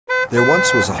There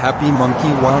once was a happy monkey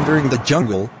wandering the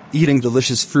jungle, eating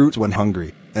delicious fruit when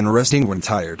hungry, and resting when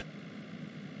tired.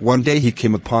 One day he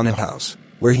came upon a house,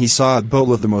 where he saw a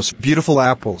bowl of the most beautiful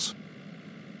apples.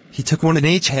 He took one in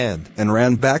each hand and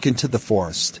ran back into the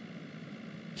forest.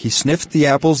 He sniffed the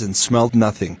apples and smelled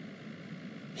nothing.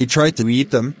 He tried to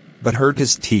eat them, but hurt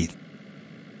his teeth.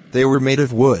 They were made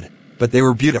of wood, but they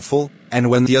were beautiful, and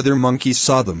when the other monkeys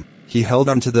saw them, he held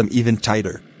onto them even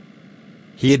tighter.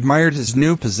 He admired his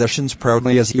new possessions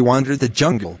proudly as he wandered the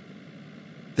jungle.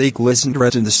 They glistened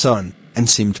red in the sun, and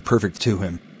seemed perfect to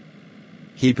him.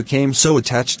 He became so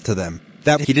attached to them,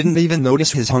 that he didn't even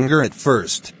notice his hunger at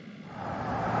first.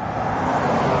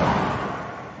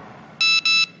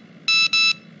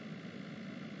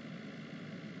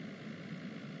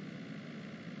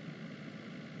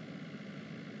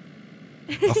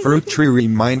 A fruit tree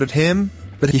reminded him,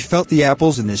 but he felt the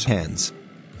apples in his hands.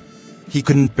 He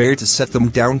couldn't bear to set them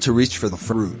down to reach for the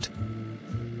fruit.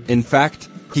 In fact,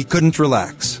 he couldn't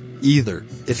relax, either,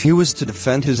 if he was to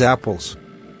defend his apples.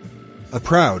 A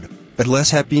proud, but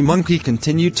less happy monkey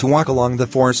continued to walk along the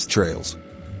forest trails.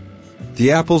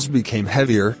 The apples became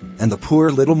heavier, and the poor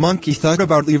little monkey thought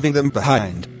about leaving them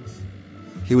behind.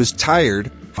 He was tired,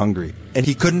 hungry, and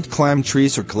he couldn't climb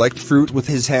trees or collect fruit with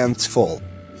his hands full.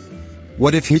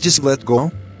 What if he just let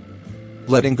go?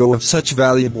 Letting go of such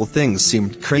valuable things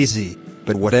seemed crazy,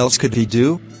 but what else could he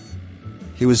do?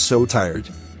 He was so tired.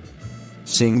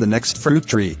 Seeing the next fruit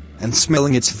tree, and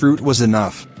smelling its fruit was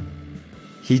enough.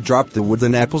 He dropped the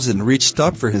wooden apples and reached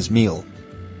up for his meal.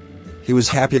 He was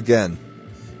happy again.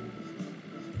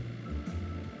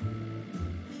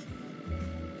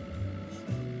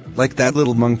 Like that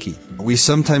little monkey, we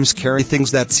sometimes carry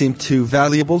things that seem too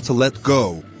valuable to let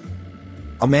go.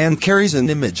 A man carries an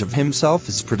image of himself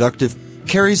as productive,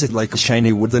 carries it like a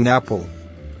shiny wooden apple.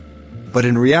 But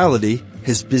in reality,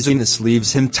 his busyness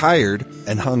leaves him tired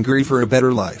and hungry for a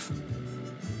better life.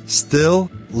 Still,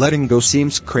 letting go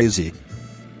seems crazy.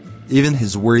 Even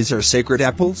his worries are sacred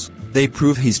apples, they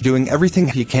prove he's doing everything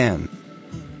he can.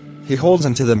 He holds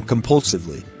onto them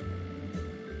compulsively,